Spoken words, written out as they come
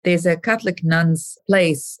There's a Catholic nuns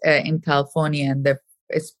place in California, and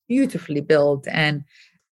it's beautifully built. And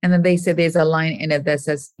then they say there's a line in it that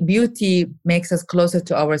says, beauty makes us closer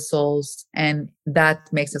to our souls, and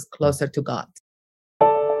that makes us closer to God.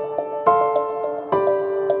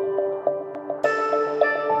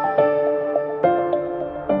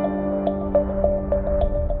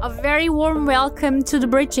 A very warm welcome to the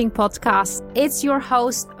Bridging Podcast. It's your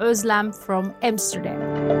host, Özlem from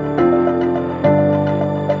Amsterdam.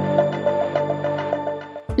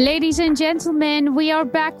 Ladies and gentlemen, we are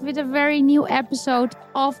back with a very new episode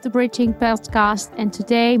of the Bridging Podcast. And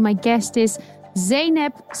today my guest is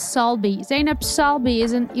Zainab Salbi. Zainab Salbi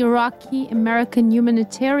is an Iraqi-American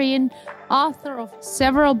humanitarian, author of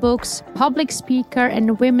several books, public speaker,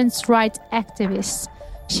 and women's rights activist.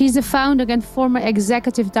 She's the founder and former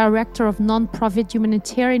executive director of non-profit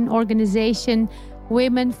humanitarian organization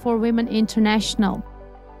Women for Women International.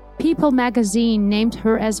 People magazine named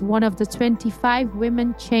her as one of the 25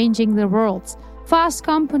 women changing the world. Fast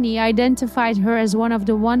Company identified her as one of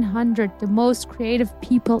the 100 the most creative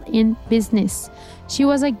people in business. She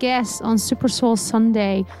was a guest on Super Soul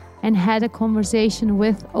Sunday and had a conversation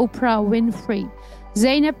with Oprah Winfrey.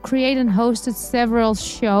 Zainab created and hosted several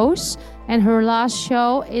shows, and her last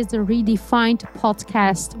show is the Redefined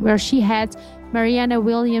podcast, where she had Marianne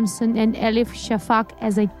Williamson and Elif Shafak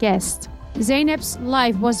as a guest. Zainab's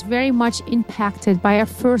life was very much impacted by her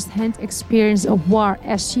first-hand experience of war,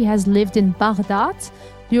 as she has lived in Baghdad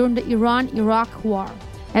during the Iran-Iraq war,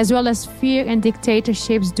 as well as fear and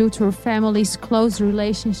dictatorships due to her family's close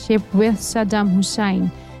relationship with Saddam Hussein,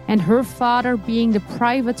 and her father being the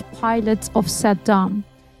private pilot of Saddam.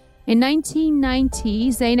 In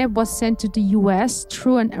 1990, Zainab was sent to the US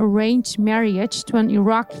through an arranged marriage to an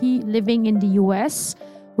Iraqi living in the US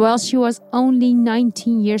while she was only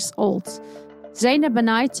 19 years old. Zainab and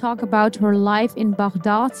I talk about her life in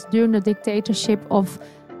Baghdad during the dictatorship of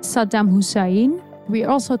Saddam Hussein. We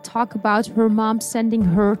also talk about her mom sending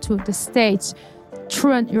her to the States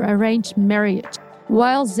through an arranged marriage.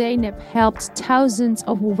 While Zainab helped thousands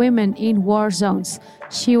of women in war zones,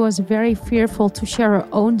 she was very fearful to share her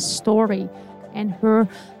own story and her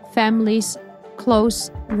family's close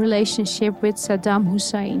relationship with Saddam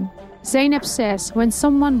Hussein. Zainab says, when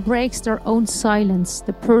someone breaks their own silence,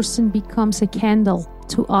 the person becomes a candle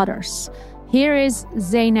to others. Here is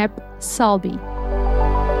Zainab Salbi.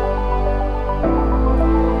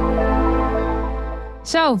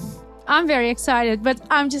 So, I'm very excited, but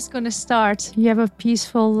I'm just going to start. You have a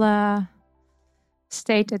peaceful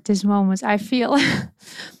state at this moment, I feel.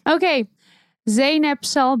 Okay, Zainab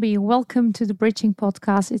Salbi, welcome to the Bridging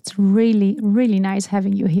Podcast. It's really, really nice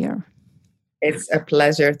having you here. It's a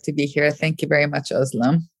pleasure to be here. Thank you very much,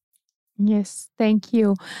 Özlem. Yes, thank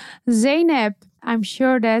you. Zainab, I'm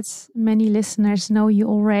sure that many listeners know you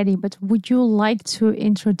already, but would you like to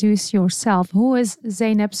introduce yourself? Who is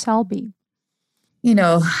Zainab Salbi? You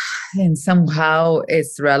know, and somehow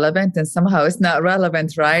it's relevant and somehow it's not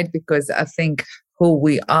relevant, right? Because I think who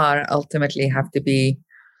we are ultimately have to be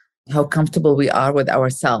how comfortable we are with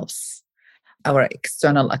ourselves. Our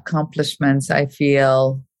external accomplishments, I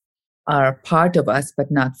feel, are part of us,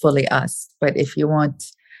 but not fully us. But if you want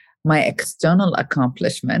my external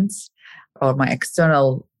accomplishments or my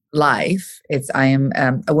external life, I am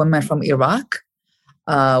a woman from Iraq,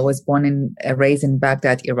 was born and raised in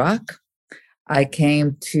Baghdad, Iraq. I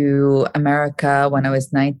came to America when I was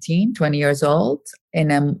 20 years old in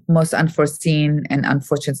a most unforeseen and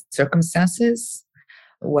unfortunate circumstances,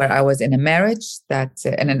 where I was in a marriage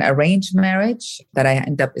in an arranged marriage that I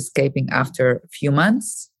ended up escaping after a few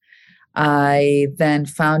months. I then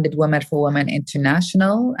founded Women for Women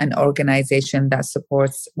International, an organization that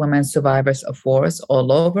supports women survivors of wars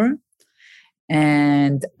all over.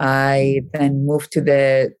 And I then moved to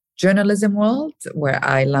the journalism world, where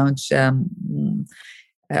I launched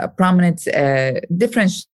prominent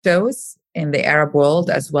different shows in the Arab world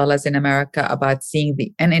as well as in America about seeing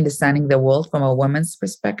and understanding the world from a woman's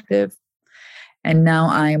perspective. And now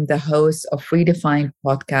I am the host of Redefined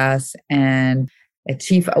podcast and a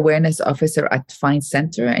chief awareness officer at Find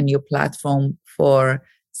Center, a new platform for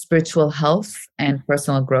spiritual health and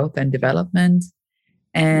personal growth and development.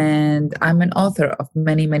 And I'm an author of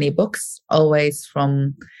many, many books, always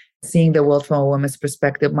from seeing the world from a woman's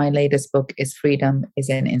perspective. My latest book is Freedom is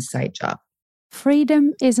an Inside Job.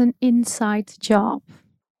 Freedom is an inside job.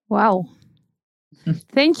 Wow.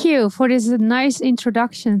 Thank you for this nice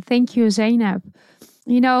introduction. Thank you, Zainab.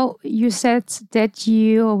 You know, you said that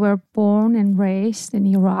you were born and raised in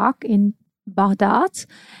Iraq, in Baghdad.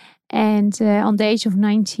 And on the age of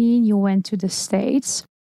 19, you went to the States.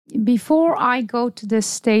 before I go to the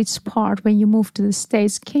States part, when you moved to the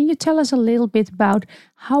States, can you tell us a little bit about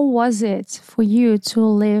how was it for you to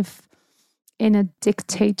live in a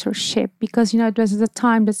dictatorship? Because, it was at the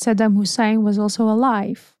time that Saddam Hussein was also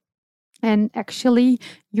alive. And actually,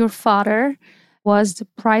 your father was the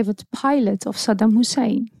private pilot of Saddam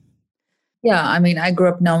Hussein. Yeah, I mean, I grew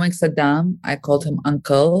up knowing Saddam. I called him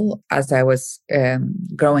uncle as I was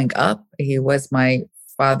growing up. He was my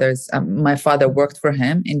father worked for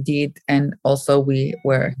him, indeed. And also we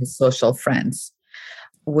were his social friends,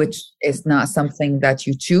 which is not something that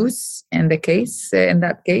you choose in that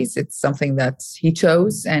case. It's something that he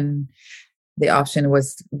chose, and the option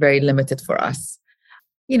was very limited for us.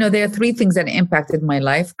 There are three things that impacted my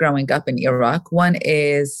life growing up in Iraq. One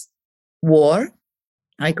is war.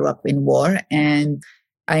 I grew up in war, and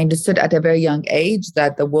I understood at a very young age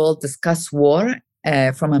that the world discussed war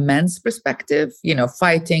from a man's perspective,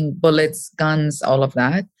 fighting, bullets, guns, all of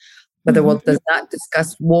that. But the world does not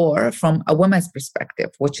discuss war from a woman's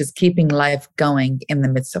perspective, which is keeping life going in the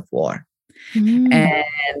midst of war.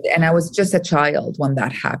 And I was just a child when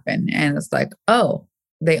that happened. And it's like, oh,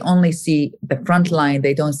 they only see the front line.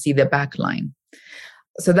 They don't see the back line.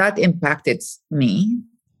 So that impacted me.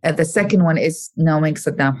 The second one is knowing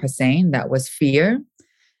Saddam Hussein. That was fear.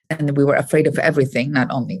 And we were afraid of everything. Not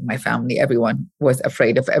only my family, everyone was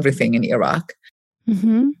afraid of everything in Iraq.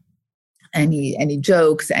 Any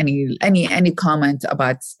jokes, any comment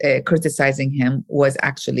about criticizing him was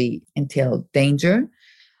actually entailed danger.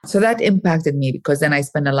 So that impacted me, because then I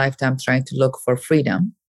spent a lifetime trying to look for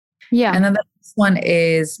freedom. Yeah. And then the next one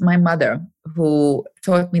is my mother, who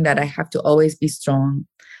taught me that I have to always be strong,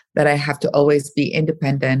 that I have to always be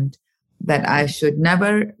independent, that I should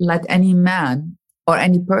never let any man or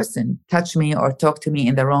any person touch me or talk to me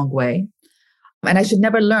in the wrong way. And I should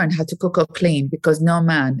never learn how to cook or clean, because no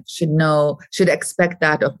man should expect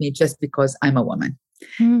that of me just because I'm a woman.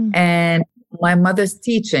 And my mother's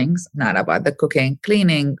teachings, not about the cooking,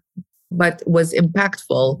 cleaning, but was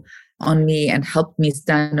impactful on me and helped me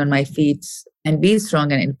stand on my feet and be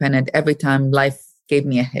strong and independent every time life gave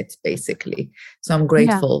me a hit, basically. So I'm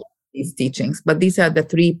grateful for these teachings. But these are the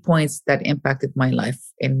 3 points that impacted my life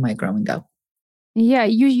in my growing up. Yeah,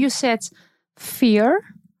 you said fear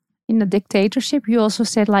in a dictatorship. You also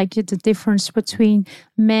said the difference between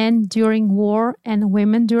men during war and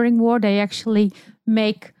women during war. They actually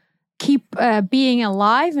keep being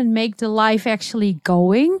alive and make the life actually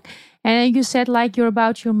going. And you said you're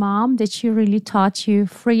about your mom, that she really taught you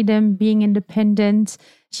freedom, being independent.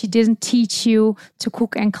 She didn't teach you to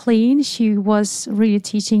cook and clean. She was really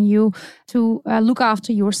teaching you to look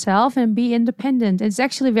after yourself and be independent. It's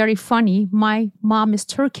actually very funny. My mom is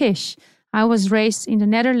Turkish. I was raised in the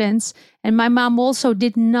Netherlands, and my mom also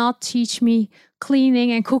did not teach me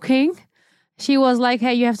cleaning and cooking. She was like,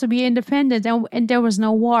 hey, you have to be independent. And there was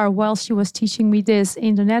no war while she was teaching me this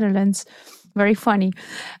in the Netherlands. Very funny.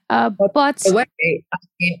 But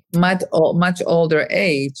much older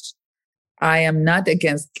age, I am not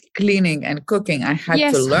against cleaning and cooking. I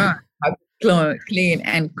had to learn how to clean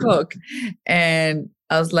and cook. And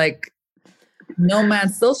I was like, no man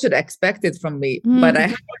still should expect it from me. But I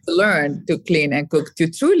had to learn to clean and cook to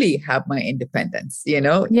truly have my independence, to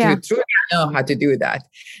truly know how to do that.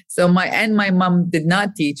 So my mom did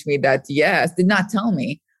not teach me that, did not tell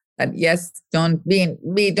me that,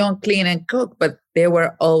 don't clean and cook. But there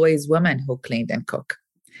were always women who cleaned and cook.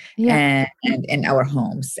 And in our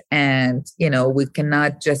homes. And, we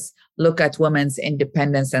cannot just look at women's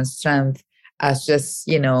independence and strength as just,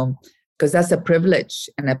 because that's a privilege,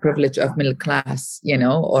 and a privilege of middle class,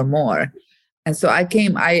 or more. And so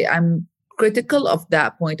I'm critical of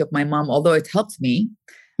that point of my mom, although it helped me.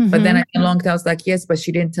 But then a long time I was like, yes, but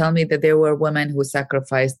she didn't tell me that there were women who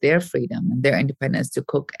sacrificed their freedom and their independence to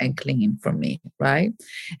cook and clean for me, right?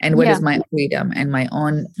 And what is my freedom and my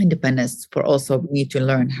own independence for also me to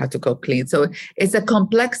learn how to cook clean? So it's a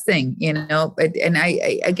complex thing, And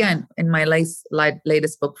I again, in my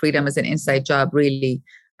latest book, Freedom is an Inside Job, really,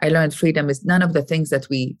 I learned freedom is none of the things that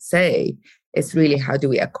we say. It's really how do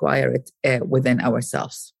we acquire it within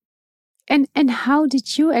ourselves. And how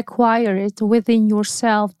did you acquire it within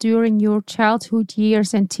yourself during your childhood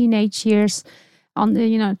years and teenage years,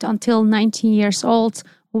 until 19 years old,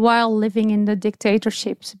 while living in the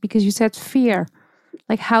dictatorships? Because you said fear.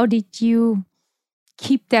 How did you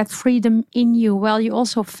keep that freedom in you while you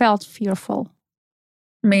also felt fearful?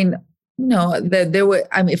 I mean,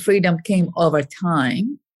 freedom came over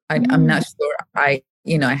time. I'm not sure. I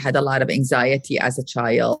had a lot of anxiety as a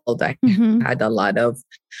child. I had a lot of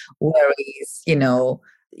worries,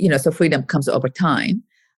 so freedom comes over time.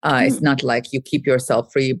 It's not like you keep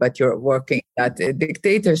yourself free, but you're working at a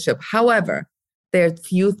dictatorship. However, there are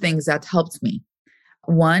few things that helped me.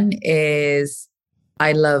 One is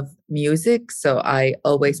I love music, so I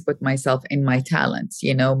always put myself in my talents,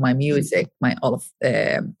 my music, my all of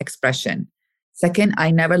expression. Second, I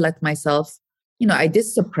never let myself, I did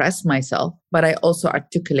suppress myself, but I also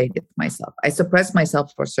articulated myself. I suppressed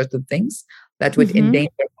myself for certain things that would endanger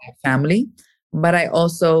my family, but I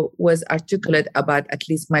also was articulate about at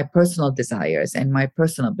least my personal desires and my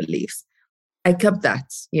personal beliefs. I kept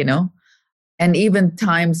that, and even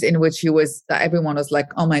times in which everyone was like,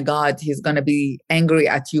 oh my God, he's going to be angry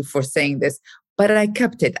at you for saying this. But I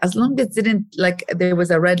kept it as long as it didn't, there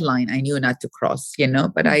was a red line I knew not to cross,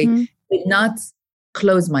 but I did not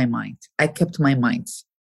close my mind. I kept my mind,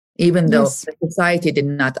 even though the society did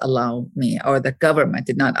not allow me, or the government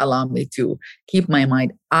did not allow me to keep my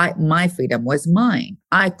mind. My freedom was mine.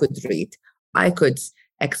 I could read. I could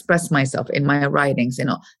express myself in my writings,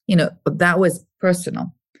 but that was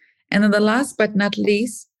personal. And then the last but not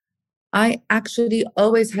least, I actually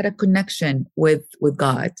always had a connection with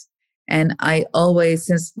God. And I always,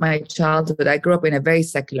 since my childhood, I grew up in a very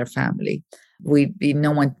secular family.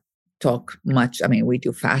 No one talk much. I mean, we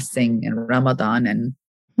do fasting and Ramadan and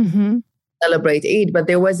celebrate Eid, but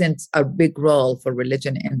there wasn't a big role for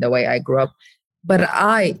religion in the way I grew up. But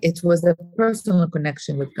it was a personal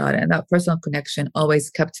connection with God. And that personal connection always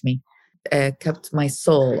kept me, kept my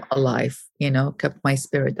soul alive, kept my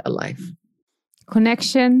spirit alive.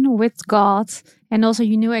 Connection with God. And also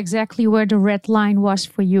you knew exactly where the red line was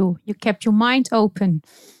for you. You kept your mind open.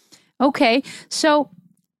 Okay. So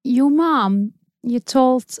your mom, you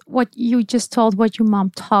just told what your mom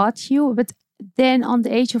taught you. But then on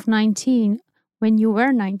the age of 19, when you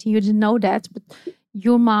were 19, you didn't know that. But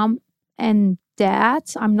your mom and dad,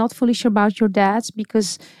 I'm not fully sure about your dad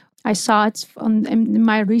because I saw it in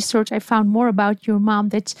my research. I found more about your mom,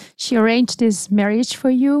 that she arranged this marriage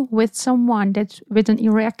for you with with an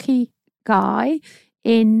Iraqi guy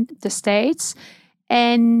in the States.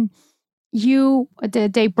 And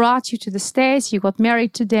they brought you to the States, you got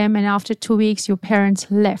married to them, and after 2 weeks, your parents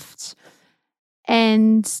left.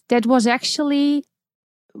 And that was actually,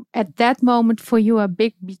 at that moment for you, a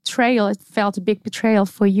big betrayal. It felt a big betrayal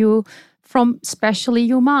for you, from especially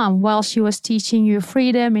your mom, while she was teaching you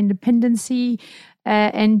freedom, independency,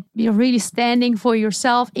 and you're really standing for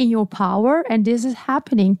yourself in your power. And this is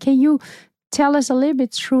happening. Can you tell us a little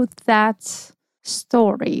bit through that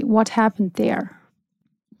story? What happened there?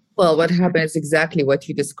 Well, what happened is exactly what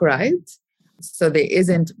you described. So there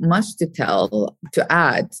isn't much to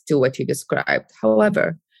add to what you described.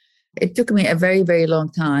 However, it took me a very, very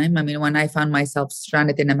long time. I mean, when I found myself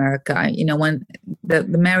stranded in America, when the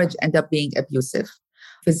marriage ended up being abusive,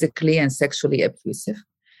 physically and sexually abusive,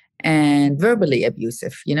 and verbally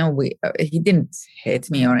abusive. He didn't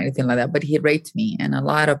hit me or anything like that, but he raped me. And a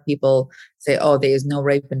lot of people say, oh, there is no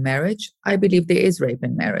rape in marriage. I believe there is rape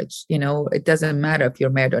in marriage. It doesn't matter if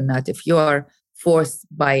you're married or not. If you are forced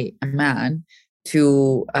by a man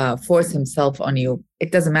to force himself on you,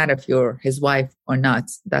 it doesn't matter if you're his wife or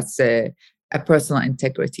not. That's a personal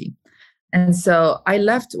integrity. And so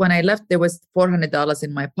when I left, there was $400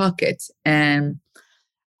 in my pocket, and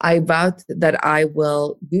I vowed that I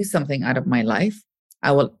will do something out of my life.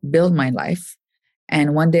 I will build my life,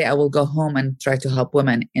 and one day I will go home and try to help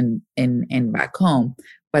women in back home.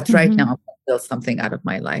 But right now, I'll build something out of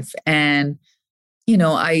my life. And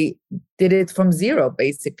I did it from zero,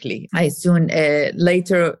 basically. I soon,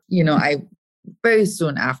 very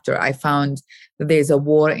soon after, I found that there's a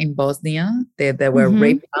war in Bosnia. There were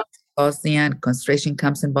rape camps in Bosnia and concentration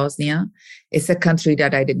camps in Bosnia. It's a country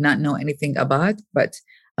that I did not know anything about, but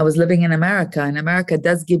I was living in America, and America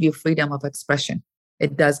does give you freedom of expression.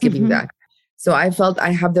 It does give you that. So I felt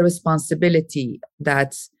I have the responsibility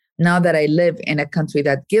that now that I live in a country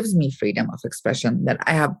that gives me freedom of expression, that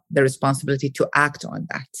I have the responsibility to act on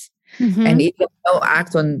that. And even though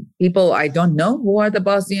act on people I don't know who are the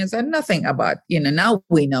Bosnians and nothing about, now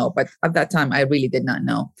we know, but at that time I really did not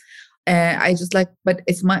know. I just but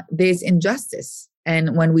there's injustice.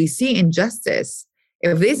 And when we see injustice,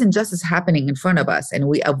 if there's injustice happening in front of us and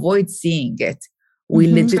we avoid seeing it, we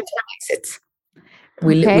legitimize it.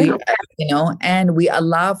 And we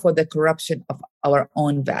allow for the corruption of our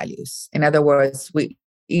own values. In other words, we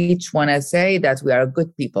each want to say that we are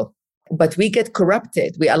good people, but we get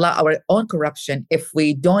corrupted. We allow our own corruption if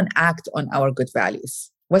we don't act on our good values.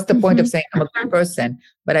 What's the point of saying I'm a good person,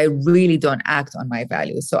 but I really don't act on my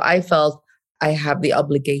values? So I felt I have the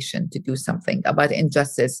obligation to do something about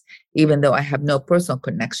injustice, even though I have no personal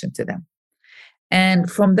connection to them.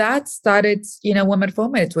 And from that started, Women for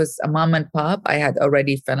Women. It was a mom and pop. I had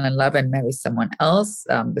already fell in love and married someone else.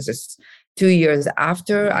 This is 2 years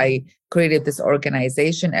after I created this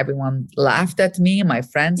organization. Everyone laughed at me. My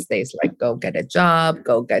friends, they're like, go get a job,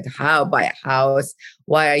 buy a house.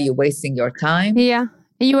 Why are you wasting your time? Yeah.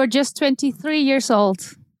 And you were just 23 years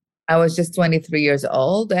old. I was just 23 years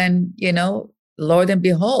old. And, Lord and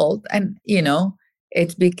behold, and,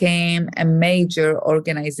 it became a major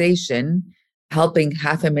organization helping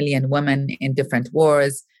 500,000 women in different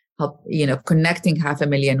wars, connecting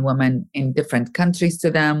 500,000 women in different countries to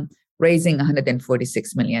them, raising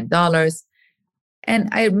 $146 million. And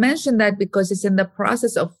I mentioned that because it's in the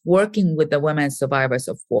process of working with the women survivors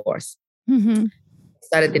of wars. Mm-hmm.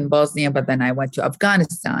 Started in Bosnia, but then I went to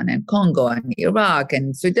Afghanistan and Congo and Iraq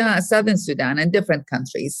and Sudan, Southern Sudan, and different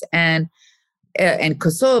countries, and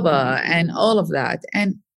Kosovo and all of that.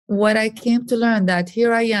 And what I came to learn that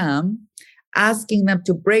here I am asking them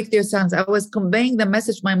to break their silence. I was conveying the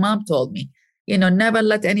message my mom told me, never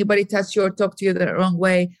let anybody touch you or talk to you the wrong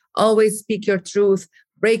way. Always speak your truth,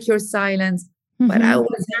 break your silence. Mm-hmm. But I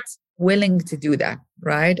was not willing to do that,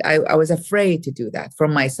 right? I was afraid to do that for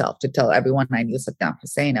myself, to tell everyone I knew Saddam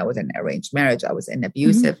Hussein. I was in an arranged marriage. I was in an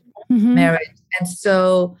abusive marriage. And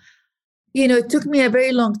so, it took me a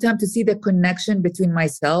very long time to see the connection between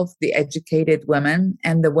myself, the educated women,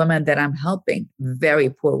 and the women that I'm helping, very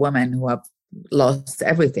poor women who have lost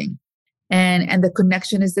everything. And the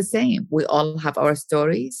connection is the same. We all have our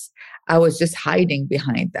stories. I was just hiding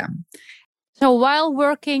behind them. So while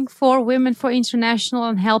working for Women for International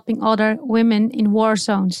and helping other women in war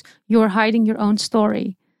zones, you're hiding your own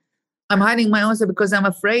story. I'm hiding my own story because I'm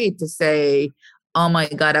afraid to say, oh my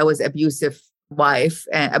God, I was abused wife.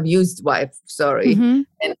 Sorry. Mm-hmm.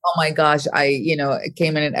 And oh my gosh, I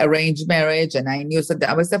came in an arranged marriage and I knew that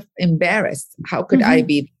I was embarrassed. How could I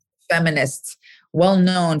be feminist,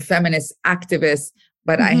 well-known feminist activist,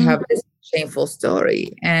 but I have this shameful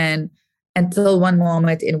story? And until one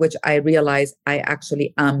moment in which I realized I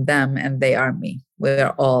actually am them and they are me.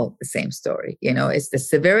 We're all the same story. It's the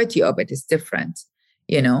severity of it is different.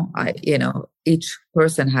 Each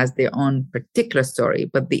person has their own particular story,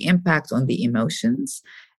 but the impact on the emotions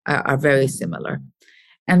are very similar.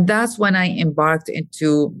 And that's when I embarked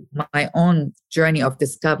into my own journey of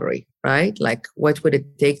discovery, right? Like, what would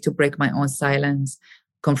it take to break my own silence,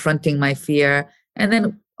 confronting my fear? And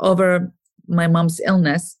then over my mom's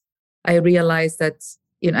illness, I realized that,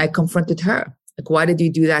 I confronted her. Like, why did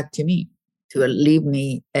you do that to me? To leave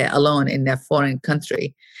me alone in a foreign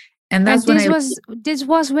country? And that's this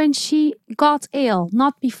was when she got ill,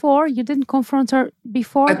 not before. You didn't confront her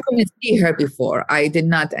before. I couldn't see her before. I did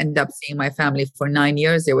not end up seeing my family for 9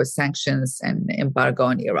 years. There was sanctions and embargo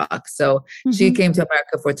in Iraq. So she came to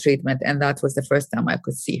America for treatment, and that was the first time I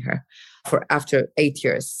could see her after 8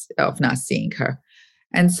 years of not seeing her.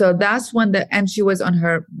 And so that's when and she was on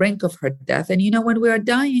her brink of her death. And when we are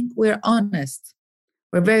dying, we're honest.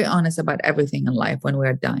 We're very honest about everything in life when we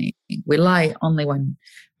are dying. We lie only when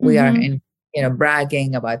we are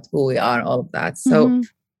bragging about who we are, all of that. So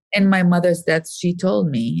in my mother's death, she told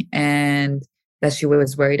me and that she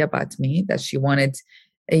was worried about me, that she wanted,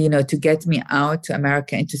 to get me out to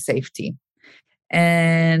America into safety.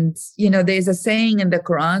 And, there's a saying in the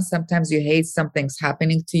Quran, sometimes you hate something's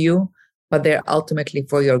happening to you, but they're ultimately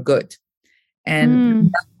for your good.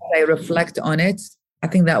 And that's what I reflect on it. I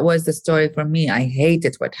think that was the story for me. I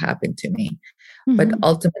hated what happened to me, but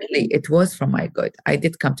ultimately it was for my good. I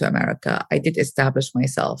did come to America. I did establish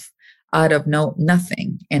myself out of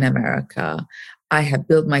nothing in America. I have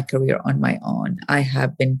built my career on my own. I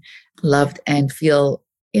have been loved and feel,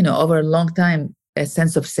 over a long time, a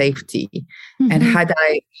sense of safety. And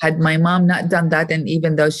had my mom not done that, and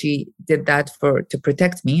even though she did that to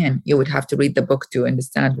protect me, and you would have to read the book to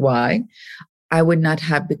understand why, I would not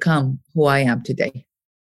have become who I am today.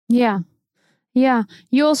 Yeah. Yeah.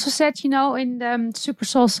 You also said, in the Super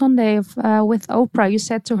Soul Sunday with Oprah, you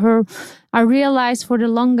said to her, I realized for the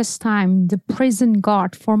longest time the prison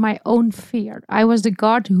guard for my own fear. I was the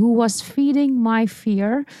guard who was feeding my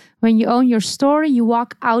fear. When you own your story, you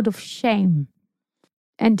walk out of shame.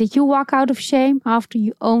 And did you walk out of shame after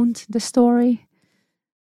you owned the story?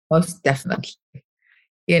 Most definitely.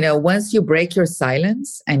 Once you break your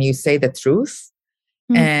silence and you say the truth,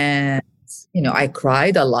 and I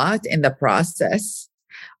cried a lot in the process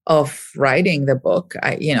of writing the book.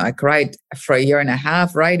 I cried for 1.5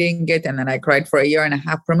 years writing it, and then I cried for 1.5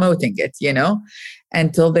 years promoting it,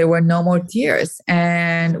 until there were no more tears.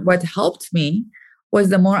 And what helped me was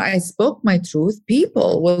the more I spoke my truth,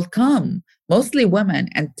 people will come, mostly women,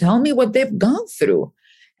 and tell me what they've gone through.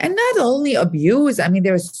 And not only abuse, I mean,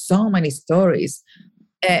 there are so many stories.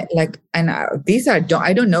 These are,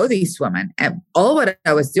 I don't know these women. And all what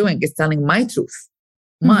I was doing is telling my truth,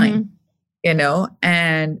 mine,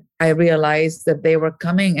 and I realized that they were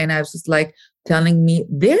coming and I was just like telling me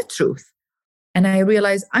their truth. And I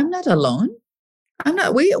realized I'm not alone.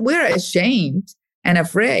 We're ashamed and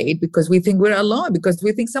afraid because we think we're alone, because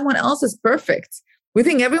we think someone else is perfect. We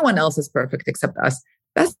think everyone else is perfect except us.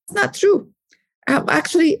 That's not true.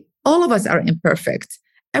 Actually, all of us are imperfect.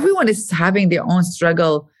 Everyone is having their own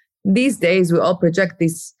struggle. These days, we all project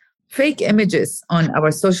these fake images on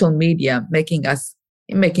our social media, making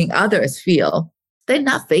others feel they're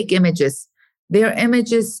not fake images. They're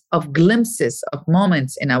images of glimpses of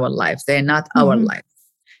moments in our lives. They're not our life.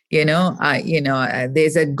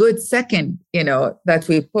 There's a good second, that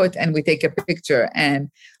we put and we take a picture, and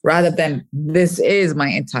rather than this is my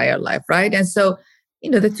entire life, right? And so,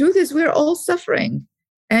 the truth is we're all suffering,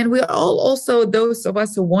 and we're all also, those of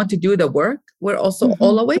us who want to do the work, we're also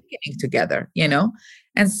all awakening together,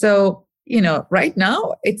 And so, right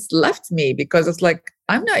now it's left me because it's like,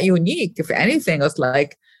 I'm not unique. If anything, it's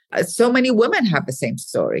like so many women have the same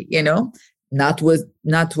story, not with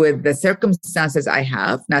the circumstances I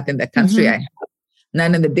have, not in the country I have,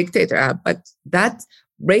 not in the dictator I have, but that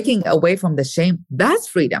breaking away from the shame, that's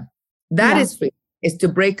freedom. That is freedom, is to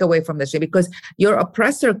break away from the shame, because your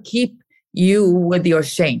oppressor keep you with your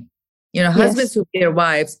shame. Husbands who their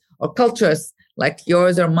wives, or cultures like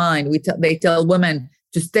yours or mine, they tell women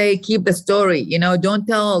to keep the story. Don't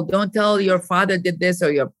tell your father did this,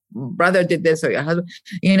 or your brother did this, or your husband.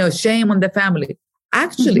 Shame on the family.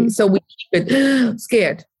 Actually, so we keep it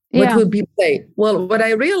scared. What would people say? Well, what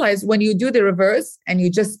I realized, when you do the reverse and you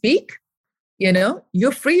just speak,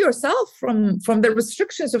 you free yourself from the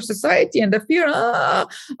restrictions of society and the fear. Oh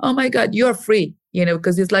my God, you're free.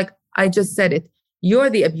 Because it's like, I just said it. You're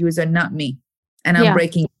the abuser, not me. And I'm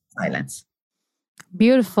breaking silence.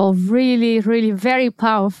 Beautiful. Really, really very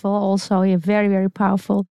powerful also. Yeah, very, very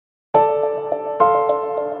powerful.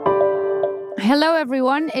 Hello,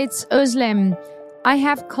 everyone. It's Özlem. I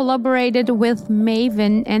have collaborated with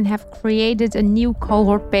Maven and have created a new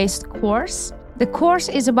cohort-based course. The course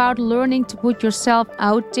is about learning to put yourself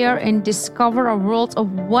out there and discover a world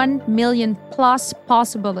of 1 million plus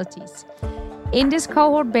possibilities. In this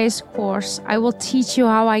cohort-based course, I will teach you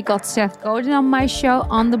how I got Seth Godin on my show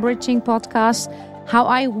on the Bridging Podcast, how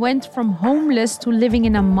I went from homeless to living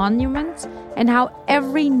in a monument, and how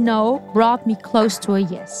every no brought me close to a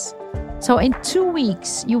yes. So in 2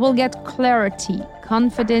 weeks, you will get clarity,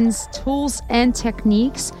 confidence, tools, and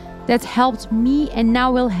techniques that helped me and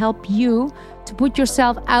now will help you to put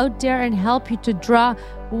yourself out there and help you to draw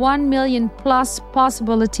 1 million plus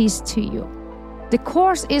possibilities to you. The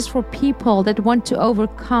course is for people that want to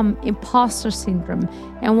overcome imposter syndrome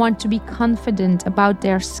and want to be confident about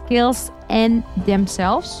their skills and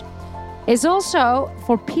themselves. It's also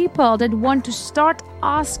for people that want to start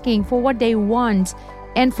asking for what they want,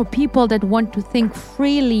 and for people that want to think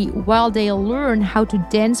freely while they learn how to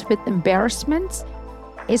dance with embarrassment.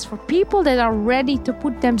 It's for people that are ready to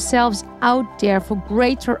put themselves out there for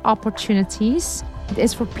greater opportunities. It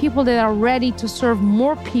is for people that are ready to serve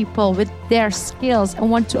more people with their skills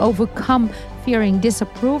and want to overcome fearing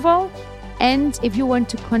disapproval. And if you want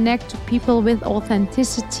to connect to people with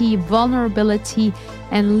authenticity, vulnerability,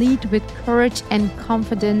 and lead with courage and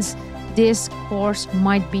confidence, this course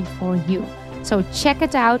might be for you. So check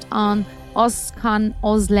it out on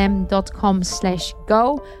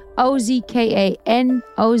ozkanozlem.com/go,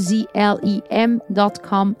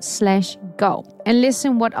 OZKANOZLEM.com/go, and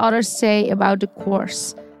listen what others say about the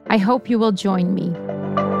course. I hope you will join me.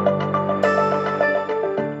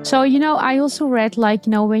 So, I also read,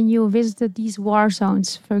 when you visited these war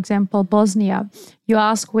zones, for example, Bosnia, you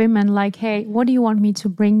ask women hey, what do you want me to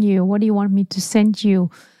bring you? What do you want me to send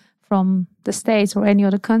you from the States or any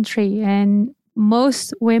other country? And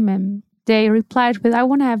most women, they replied with, I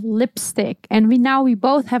want to have lipstick. And we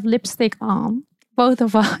both have lipstick on, both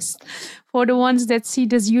of us. For the ones that see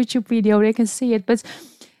this YouTube video, they can see it. But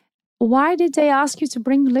why did they ask you to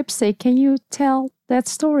bring lipstick? Can you tell that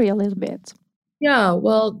story a little bit? Yeah,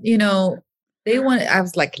 well, I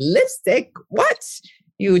was like, lipstick? What?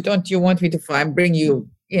 You want me to bring you,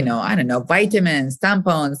 I don't know, vitamins,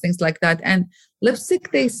 tampons, things like that. And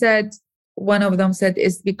lipstick, they said, one of them said,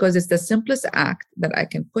 is because it's the simplest act that I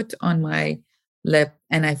can put on my lip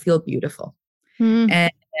and I feel beautiful. And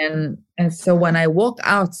so when I walk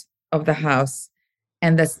out of the house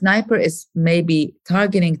and the sniper is maybe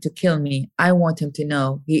targeting to kill me, I want him to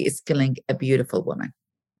know he is killing a beautiful woman.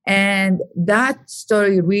 And that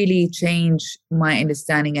story really changed my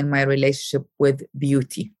understanding and my relationship with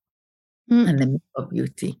beauty and the myth of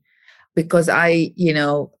beauty. Because I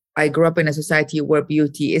grew up in a society where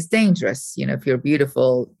beauty is dangerous. If you're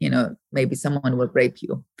beautiful, maybe someone will rape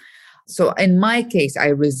you. So in my case, I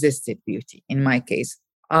resisted beauty. In my case,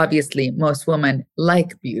 obviously, most women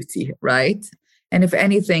like beauty, right? And if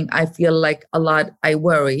anything, I feel like I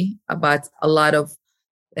worry about a lot of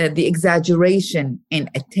the exaggeration in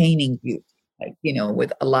attaining beauty, like,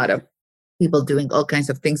 with a lot of people doing all kinds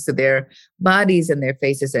of things to their bodies and their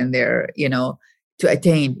faces and to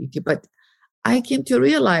attain beauty. But I came to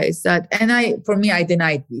realize that, and for me, I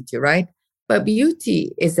denied beauty, right? But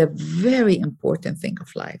beauty is a very important thing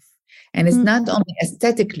of life. And it's not only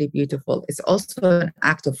aesthetically beautiful, it's also an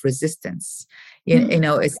act of resistance.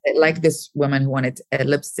 It's like this woman who wanted a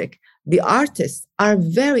lipstick. The artists are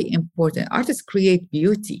very important. Artists create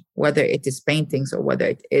beauty, whether it is paintings or whether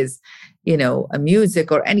it is, a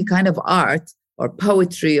music or any kind of art or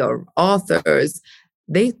poetry or authors.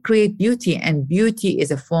 They create beauty, and beauty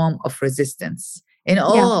is a form of resistance. It's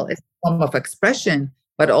a form of expression,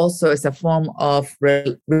 but also it's a form of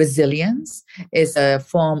resilience, it's a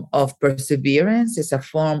form of perseverance, it's a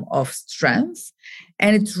form of strength.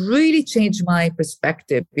 And it really changed my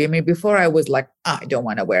perspective. I mean, before I was like, I don't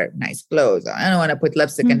want to wear nice clothes. I don't want to put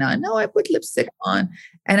lipstick on. No, I put lipstick on.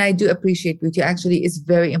 And I do appreciate beauty. Actually, it's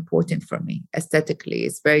very important for me. Aesthetically,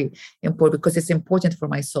 it's very important because it's important for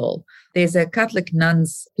my soul. There's a Catholic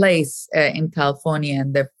nun's place in California,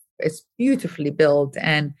 and it's beautifully built.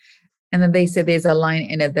 And then they say there's a line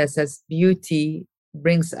in it that says, beauty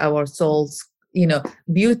brings our souls,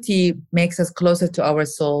 beauty makes us closer to our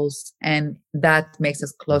souls, and that makes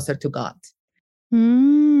us closer to God.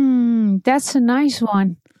 That's a nice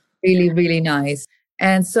one. Really, really nice.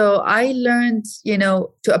 And so I learned,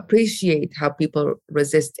 to appreciate how people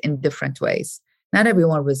resist in different ways. Not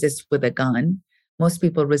everyone resists with a gun. Most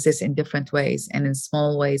people resist in different ways, and in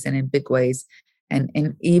small ways and in big ways, and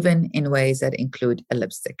even in ways that include a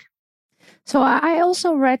lipstick. So I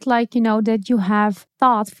also read that you have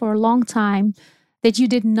thought for a long time that you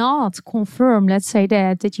did not confirm, let's say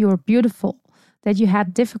that you were beautiful, that you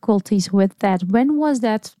had difficulties with that. When was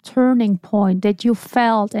that turning point that you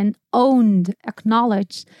felt and owned,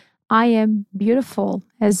 acknowledged, I am beautiful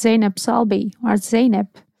as Zeynep Salbi or Zeynep?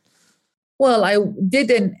 Well, I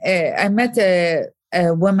met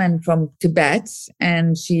a woman from Tibet,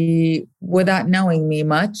 and she, without knowing me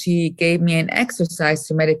much, she gave me an exercise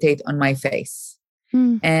to meditate on my face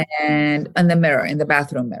and on the mirror, in the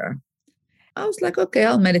bathroom mirror. I was like, okay,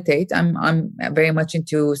 I'll meditate. I'm very much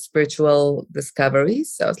into spiritual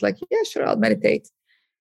discoveries. So I was like, yeah, sure, I'll meditate.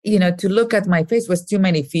 To look at my face was too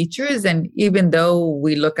many features. And even though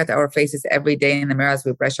we look at our faces every day in the mirror as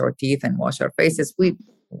we brush our teeth and wash our faces, we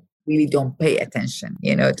really don't pay attention,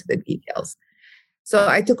 to the details. So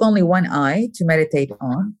I took only one eye to meditate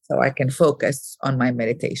on so I can focus on my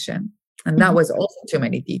meditation. And that was also too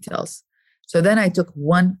many details. So then I took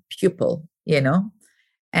one pupil,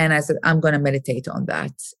 and I said, I'm going to meditate on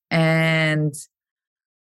that. And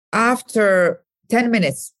after 10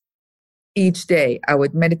 minutes each day, I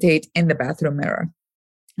would meditate in the bathroom mirror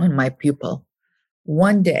on my pupil.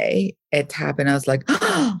 One day it happened. I was like,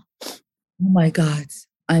 oh my God,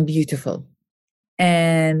 I'm beautiful.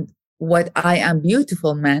 And what I am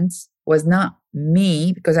beautiful meant was not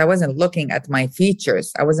me, because I wasn't looking at my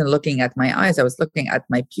features. I wasn't looking at my eyes. I was looking at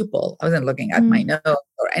my pupil. I wasn't looking at my nose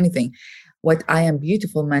or anything. What I am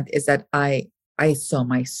beautiful meant is that I saw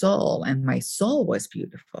my soul, and my soul was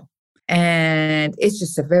beautiful. And it's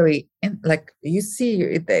just a very, like, you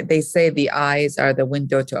see, they say the eyes are the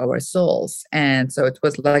window to our souls. And so it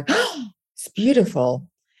was like, oh, it's beautiful.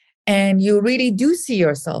 And you really do see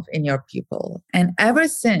yourself in your pupil. And ever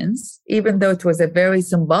since, even though it was a very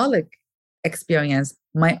symbolic experience,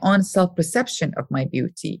 my own self-perception of my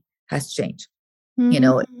beauty has changed.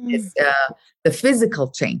 It's the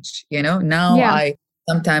physical change, now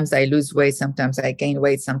sometimes I lose weight, sometimes I gain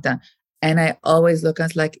weight, and I always look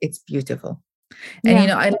at like, it's beautiful.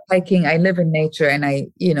 And, I like hiking, I live in nature, and I,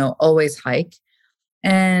 always hike.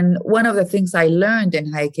 And one of the things I learned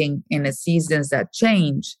in hiking in the seasons that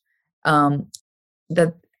change,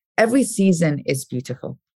 that every season is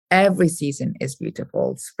beautiful. Every season is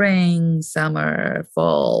beautiful. Spring, summer,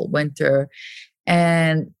 fall, winter.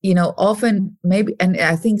 And, often maybe, and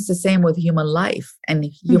I think it's the same with human life and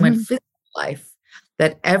human physical life,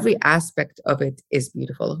 that every aspect of it is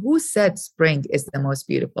beautiful. Who said spring is the most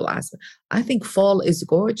beautiful aspect? I think fall is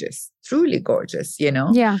gorgeous, truly gorgeous,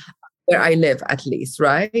 Yeah. Where I live at least,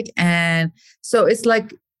 right? And so it's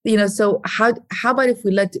like, so how about if we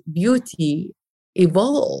let beauty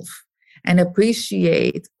evolve and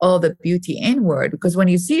appreciate all the beauty inward. Because when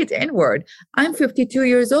you see it inward, I'm 52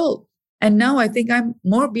 years old. And now I think I'm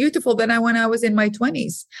more beautiful than when I was in my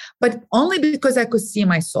 20s, but only because I could see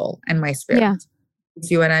my soul and my spirit. Yeah.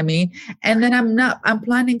 See what I mean? And then I'm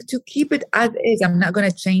planning to keep it as is. I'm not going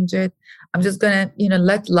to change it. I'm just going to,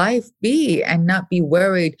 let life be and not be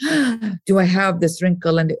worried. Do I have this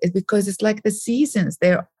wrinkle? And it's because it's like the seasons,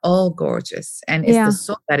 they're all gorgeous. And it's the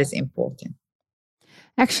soul that is important.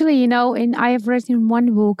 Actually, I have read in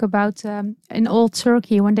one book about in old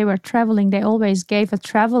Turkey, when they were traveling, they always gave a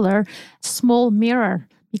traveler a small mirror.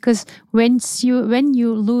 Because when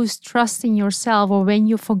you lose trust in yourself, or when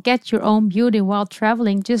you forget your own beauty while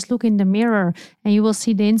traveling, just look in the mirror and you will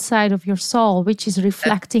see the inside of your soul, which is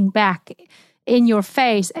reflecting back in your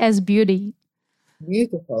face as beauty.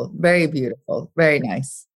 Beautiful, very beautiful, very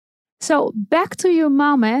nice. So back to your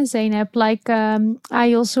mom, Zeynep.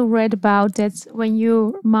 I also read about that when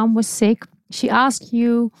your mom was sick, she asked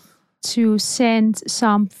you to send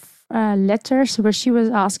some letters where she was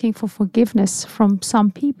asking for forgiveness from some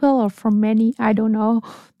people or from many, I don't know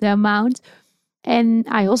the amount. And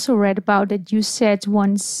I also read about it. You said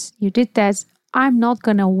once you did that, I'm not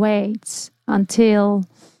going to wait until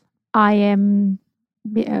I am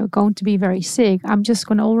going to be very sick. I'm just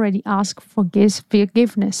going to already ask for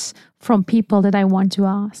forgiveness from people that I want to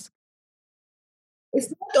ask. It's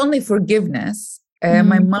not only forgiveness. My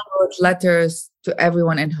mom wrote letters to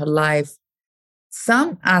everyone in her life.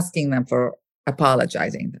 Some asking them for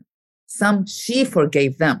apologizing them. Some she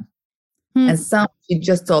forgave them. And some she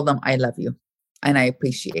just told them, I love you and I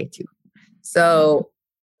appreciate you. So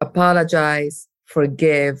apologize,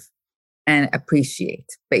 forgive, and appreciate,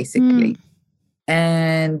 basically.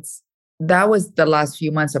 And that was the last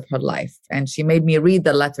few months of her life. And she made me read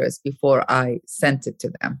the letters before I sent it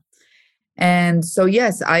to them. And so,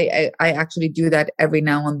 yes, I actually do that every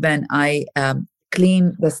now and then. I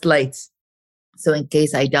clean the slate. So in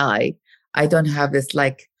case I die, I don't have this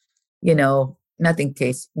not in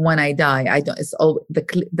case when I die, I don't, it's all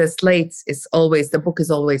the slates is always, the book is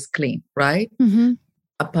always clean, right?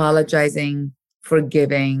 Apologizing,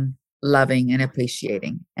 forgiving, loving, and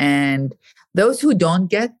appreciating. And those who don't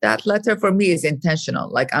get that letter, for me, is intentional.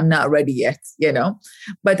 Like, I'm not ready yet,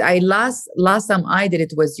 But last time I did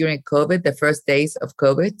it was during COVID, the first days of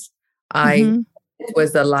COVID. It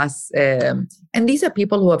was the last, and these are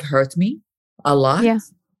people who have hurt me a lot.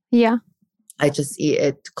 Yeah. I just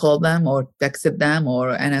called them or texted them,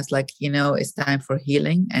 and I was like, it's time for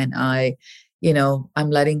healing, and I'm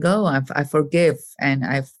letting go. I forgive, and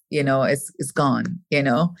it's gone,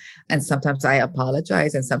 and sometimes I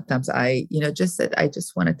apologize, and sometimes I, just said, I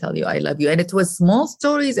just want to tell you I love you. And it was small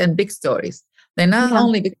stories and big stories. They're not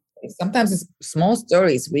only big stories. Sometimes it's small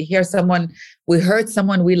stories. We hurt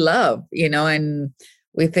someone we love, and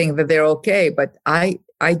we think that they're okay, but I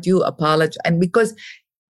do apologize. And because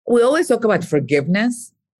we always talk about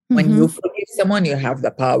forgiveness. When you forgive someone, you have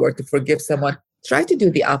the power to forgive someone. Try to do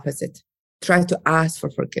the opposite. Try to ask for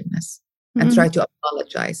forgiveness and try to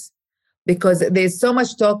apologize, because there's so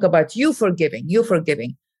much talk about you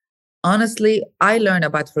forgiving. Honestly, I learned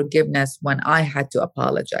about forgiveness when I had to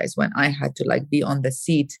apologize, when I had to be on the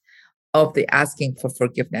seat of the asking for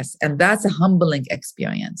forgiveness. And that's a humbling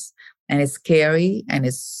experience. And it's scary, and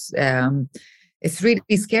it's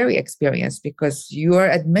really scary experience, because you are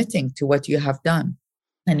admitting to what you have done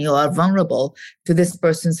and you are vulnerable to this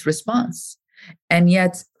person's response. And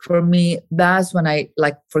yet for me, that's when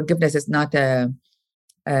forgiveness is not a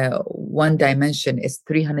one dimension, it's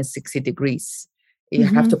 360 degrees. You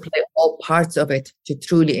have to play all parts of it to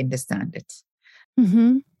truly understand it.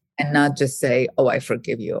 And not just say, oh, I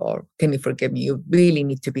forgive you, or can you forgive me? You really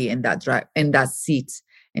need to be in that seat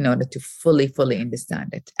in order to fully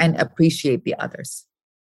understand it and appreciate the others.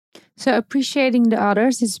 So appreciating the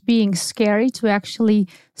others is being scary to actually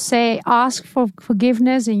ask for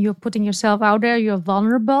forgiveness, and you're putting yourself out there, you're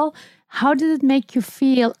vulnerable. How did it make you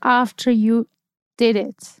feel after you did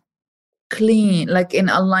it? Clean, like in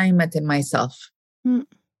alignment in myself, and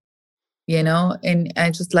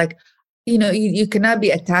just you cannot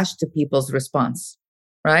be attached to people's response,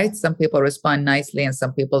 right? Some people respond nicely and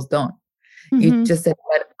some people don't. You just said,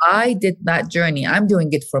 but I did that journey. I'm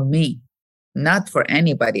doing it for me, not for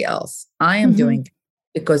anybody else. I am doing it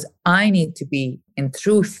because I need to be in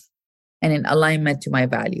truth and in alignment to my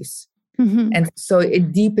values. And so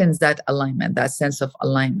it deepens that alignment, that sense of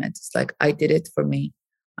alignment. It's like, I did it for me.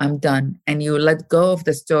 I'm done. And you let go of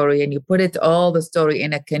the story and you put all the story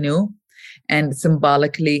in a canoe and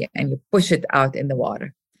symbolically, and you push it out in the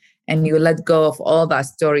water. And you let go of all that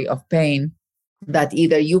story of pain that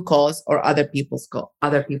either you caused or other people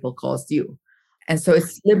caused you. And so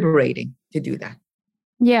it's liberating to do that.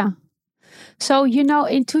 Yeah. So,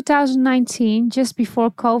 in 2019, just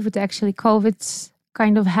before COVID, actually, COVID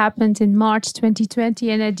kind of happened in March 2020.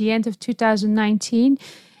 And at the end of 2019,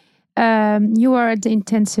 you were at the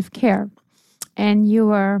intensive care and you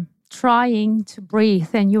were trying to breathe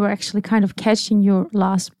and you were actually kind of catching your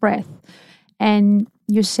last breath. And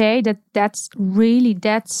you say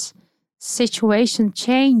that situation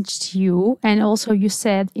changed you. And also you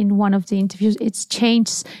said in one of the interviews, it's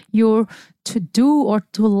changed your to do or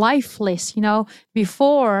to life list.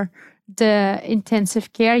 Before the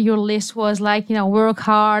intensive care, your list was like, work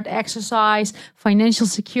hard, exercise, financial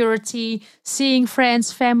security, seeing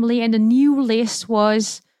friends, family. And the new list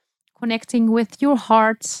was connecting with your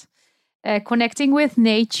heart, connecting with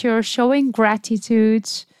nature, showing gratitude.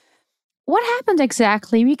 What happened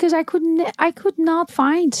exactly? Because I could not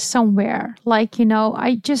find somewhere. Like,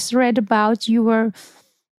 I just read about you were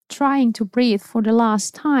trying to breathe for the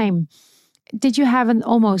last time. Did you have an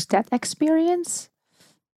almost death experience?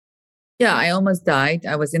 Yeah, I almost died.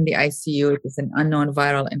 I was in the ICU. It was an unknown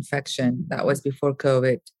viral infection. That was before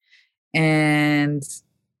COVID. And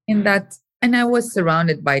I was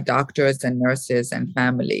surrounded by doctors and nurses and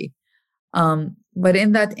family. But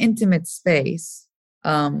in that intimate space,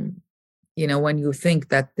 when you think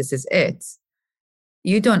that this is it,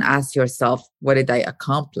 you don't ask yourself, what did I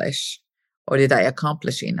accomplish? Or did I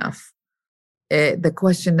accomplish enough? The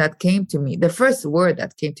question that came to me, the first word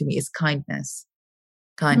that came to me is kindness.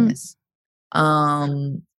 Kindness.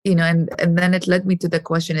 And then it led me to the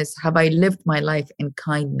question is, have I lived my life in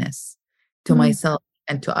kindness to myself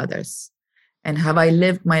and to others? And have I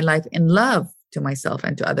lived my life in love to myself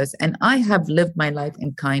and to others? And I have lived my life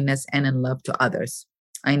in kindness and in love to others.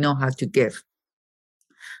 I know how to give.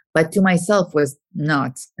 But to myself was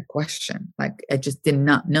not a question. Like, I just did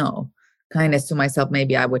not know. Kindness to myself,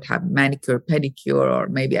 maybe I would have manicure, pedicure, or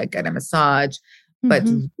maybe I get a massage. But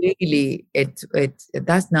really,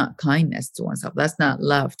 that's not kindness to oneself. That's not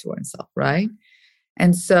love to oneself, right?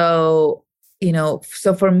 And so,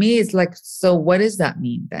 so for me, it's like, so what does that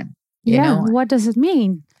mean then? What does it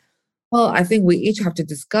mean? Well, I think we each have to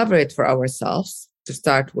discover it for ourselves to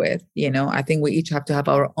start with. I think we each have to have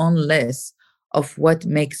our own list of what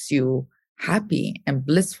makes you happy and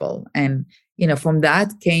blissful. And, from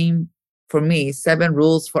that came, for me, 7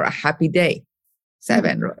 rules for a happy day.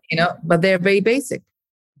 7, but they're very basic.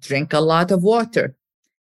 Drink a lot of water,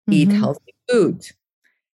 eat healthy food,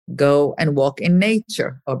 go and walk in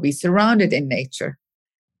nature or be surrounded in nature.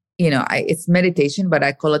 It's meditation, but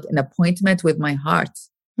I call it an appointment with my heart.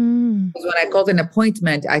 Because when I call it an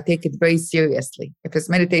appointment, I take it very seriously. If it's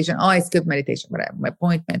meditation, I skip meditation, but I have an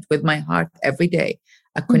appointment with my heart every day,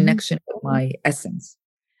 a connection with my essence.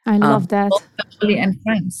 I love that. Family and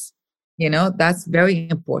friends. That's very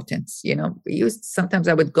important. Sometimes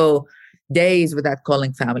I would go days without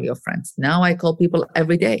calling family or friends. Now I call people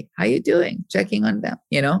every day. How you doing? Checking on them,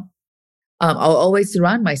 I'll always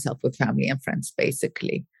surround myself with family and friends,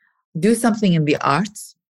 basically. Do something in the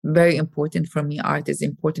arts. Very important for me. Art is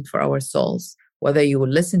important for our souls, whether you will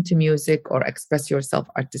listen to music or express yourself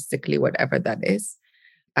artistically, whatever that is.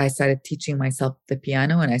 I started teaching myself the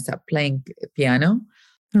piano and I started playing piano.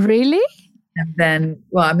 Really? And then,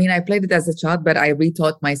 I played it as a child, but I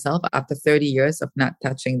retaught myself after 30 years of not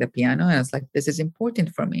touching the piano. And I was like, this is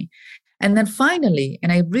important for me. And then finally,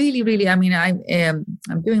 and I really, really, I'm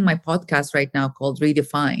doing my podcast right now called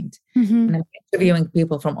Redefined. And I'm interviewing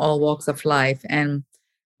people from all walks of life. And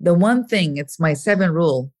the one thing, it's my 7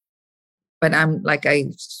 rule, but I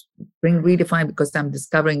bring Redefined because I'm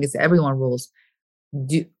discovering it's everyone rules.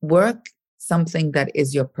 Work something that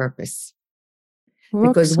is your purpose.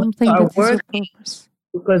 Because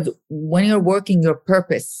when you're working your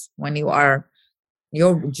purpose, when your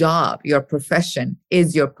job, your profession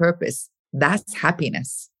is your purpose, that's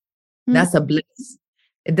happiness. That's a bliss.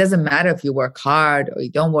 It doesn't matter if you work hard or you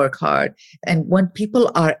don't work hard. And when people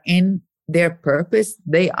are in their purpose,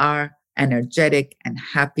 they are energetic and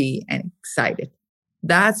happy and excited.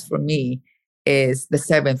 That's, for me, is the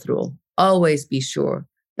 7th rule. Always be sure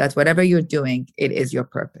that whatever you're doing, it is your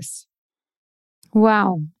purpose.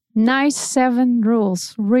 Wow. Nice 7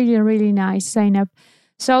 rules. Really, really nice, Zeynep.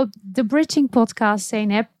 So the Bridging Podcast,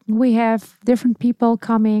 Zeynep, we have different people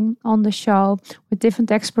coming on the show with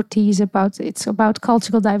different expertise it's about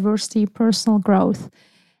cultural diversity, personal growth.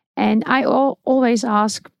 And I always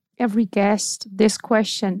ask every guest this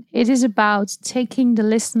question. It is about taking the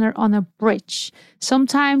listener on a bridge,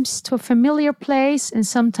 sometimes to a familiar place and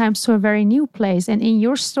sometimes to a very new place. And in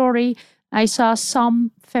your story, I saw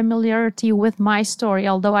some familiarity with my story,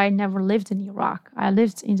 although I never lived in Iraq. I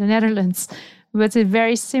lived in the Netherlands. but the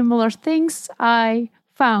very similar things I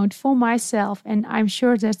found for myself. And I'm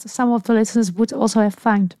sure that some of the listeners would also have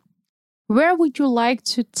found. Where would you like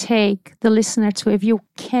to take the listener to if you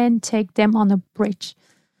can take them on a bridge?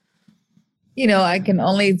 I can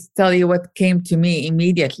only tell you what came to me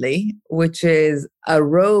immediately, which is a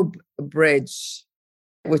rope bridge,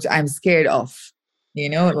 which I'm scared of,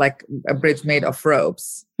 like a bridge made of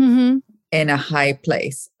ropes in a high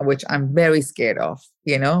place, which I'm very scared of,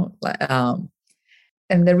 And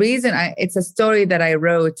the reason it's a story that I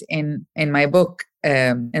wrote in my book,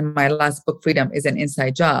 in my last book, Freedom is an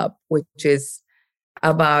Inside Job, which is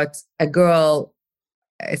about a girl.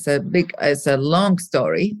 It's a long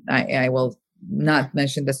story. I will not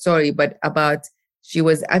mention the story, but about she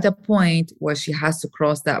was at a point where she has to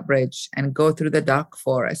cross that bridge and go through the dark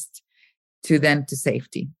forest to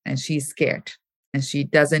safety. And she's scared and she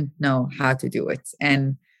doesn't know how to do it.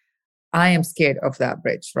 And I am scared of that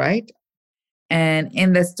bridge, right? And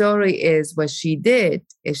in the story is what she did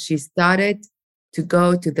is she started to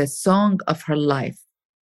go to the song of her life,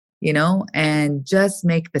 and just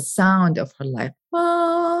make the sound of her life.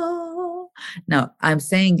 Oh. Now, I'm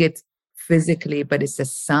saying it physically, but it's the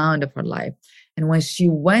sound of her life. And when she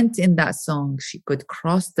went in that song, she could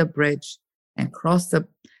cross the bridge and cross the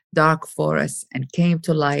dark forest and came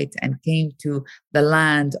to light and came to the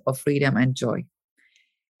land of freedom and joy.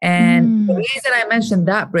 And the reason I mentioned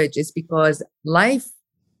that bridge is because life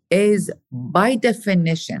is, by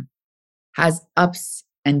definition, has ups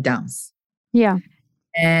and downs. Yeah.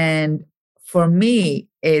 And for me,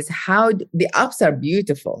 is how the ups are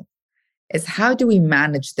beautiful. Is how do we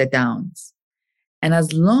manage the downs? And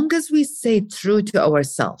as long as we stay true to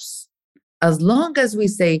ourselves, as long as we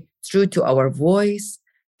stay true to our voice,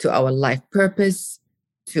 to our life purpose,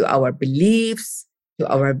 to our beliefs, to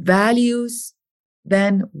our values,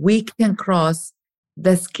 then we can cross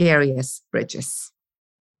the scariest bridges.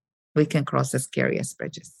 We can cross the scariest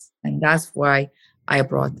bridges. And that's why I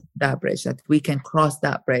brought that bridge, that we can cross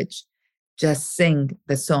that bridge. Just sing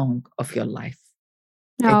the song of your life.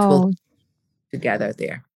 It will together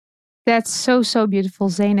there. That's so, so beautiful,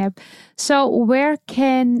 Zeynep. So where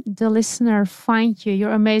can the listener find you?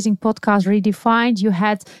 Your amazing podcast, Redefined. You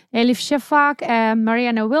had Elif Shafak and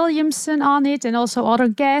Marianne Williamson on it and also other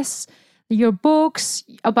guests. Your books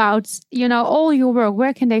about, all your work.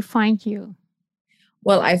 Where can they find you?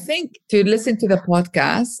 Well, I think to listen to the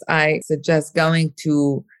podcast, I suggest going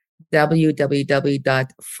to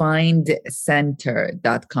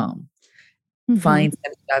www.findcenter.com.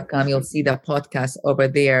 Findcenter.com. You'll see the podcast over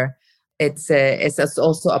there. It's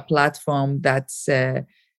also a platform that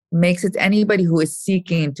makes it anybody who is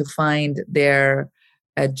seeking to find their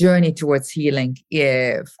journey towards healing,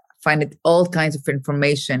 find it all kinds of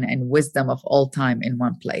information and wisdom of all time in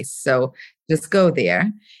one place. So just go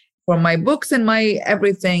there. For my books and my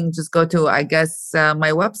everything, just go to, I guess,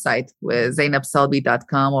 my website,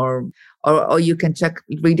 zeynepsalbi.com, or you can check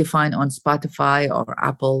Redefine on Spotify or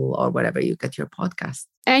Apple or whatever you get your podcast.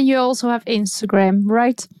 And you also have Instagram,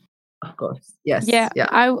 right? Of course. Yes. Yeah.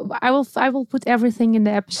 I will put everything in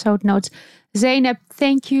the episode notes. Zeynep,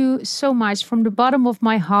 thank you so much from the bottom of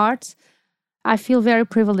my heart. I feel very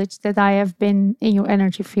privileged that I have been in your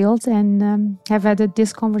energy field and have had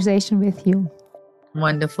this conversation with you.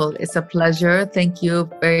 Wonderful. It's a pleasure. Thank you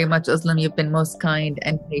very much, Özlem. You've been most kind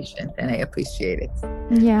and patient, and I appreciate it.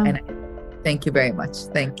 Yeah. And thank you very much.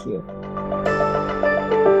 Thank you.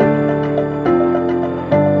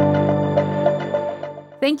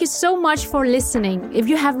 Thank you so much for listening. If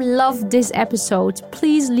you have loved this episode,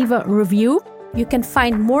 please leave a review. You can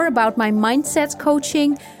find more about my mindset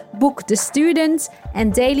coaching, book The Student,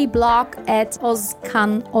 and daily blog at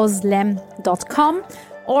ozkanozlem.com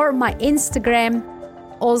or my Instagram,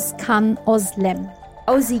 ozkanozlem,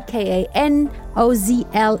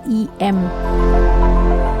 OZKANOZLEM.